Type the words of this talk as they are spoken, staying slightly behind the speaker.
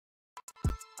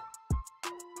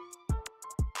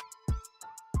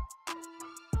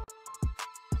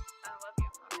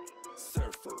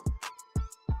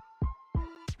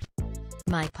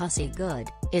My pussy good,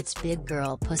 it's big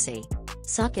girl pussy.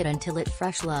 Suck it until it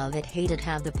fresh, love it, hate it,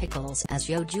 have the pickles as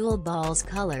yo jewel balls,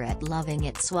 color it, loving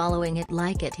it, swallowing it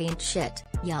like it ain't shit,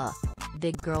 yeah.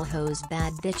 Big girl hoes,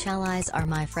 bad bitch allies are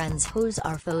my friends, who's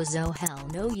our foes, oh hell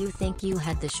no, you think you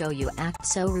had the show, you act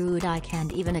so rude, I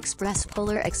can't even express,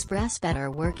 polar express,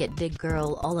 better work it, big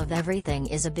girl, all of everything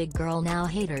is a big girl now,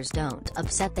 haters don't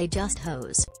upset, they just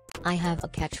hoes. I have a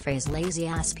catchphrase, lazy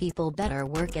ass people better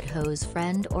work it, hoes,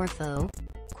 friend or foe?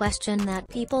 Question that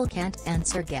people can't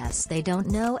answer, guess they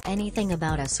don't know anything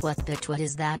about us, what bitch, what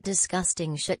is that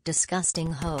disgusting shit,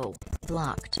 disgusting hoe,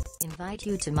 blocked, invite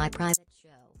you to my private show.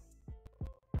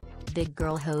 Big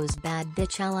girl hoes, bad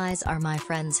bitch allies are my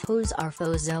friends, who's our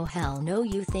foes, oh hell no,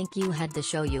 you think you had the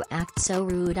show, you act so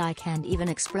rude, I can't even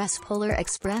express, polar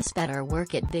express, better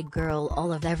work it, big girl,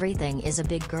 all of everything is a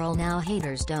big girl now,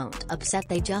 haters don't upset,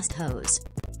 they just hoes.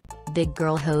 Big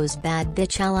girl hoes, bad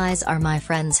bitch allies are my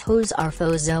friends, who's our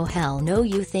foes, oh hell no,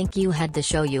 you think you had the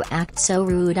show, you act so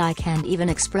rude, I can't even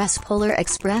express, polar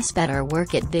express, better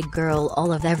work it, big girl,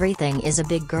 all of everything is a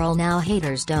big girl now,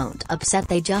 haters don't upset,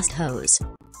 they just hoes.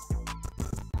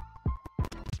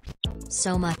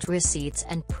 So much receipts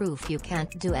and proof you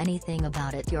can't do anything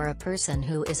about it, you're a person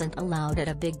who isn't allowed at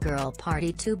a big girl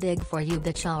party, too big for you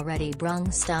bitch, already brung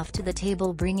stuff to the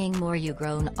table, bringing more, you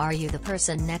grown, are you the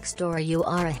person next door, you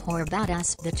are a whore,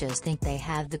 badass bitches think they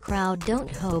have the crowd,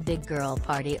 don't hoe, big girl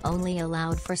party only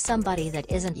allowed for somebody that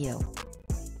isn't you.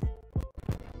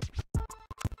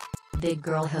 Big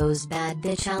girl hoes, bad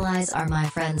bitch allies are my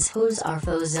friends, who's our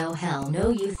foes, oh hell no,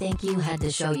 you think you had the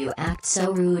show, you act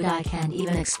so rude, I can't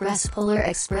even express, polar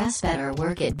express, better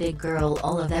work it, big girl,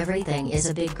 all of everything is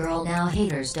a big girl now,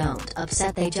 haters don't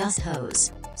upset, they just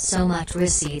hoes. So much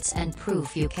receipts and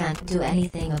proof you can't do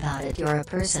anything about it, you're a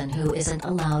person who isn't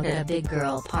allowed at a big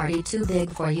girl party, too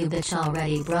big for you bitch,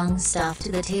 already brung stuff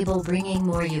to the table, bringing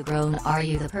more, you grown, are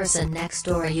you the person next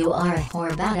door, you are a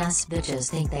whore, badass bitches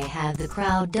think they have the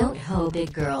crowd, don't hoe,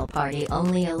 big girl party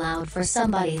only allowed for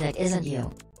somebody that isn't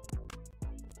you.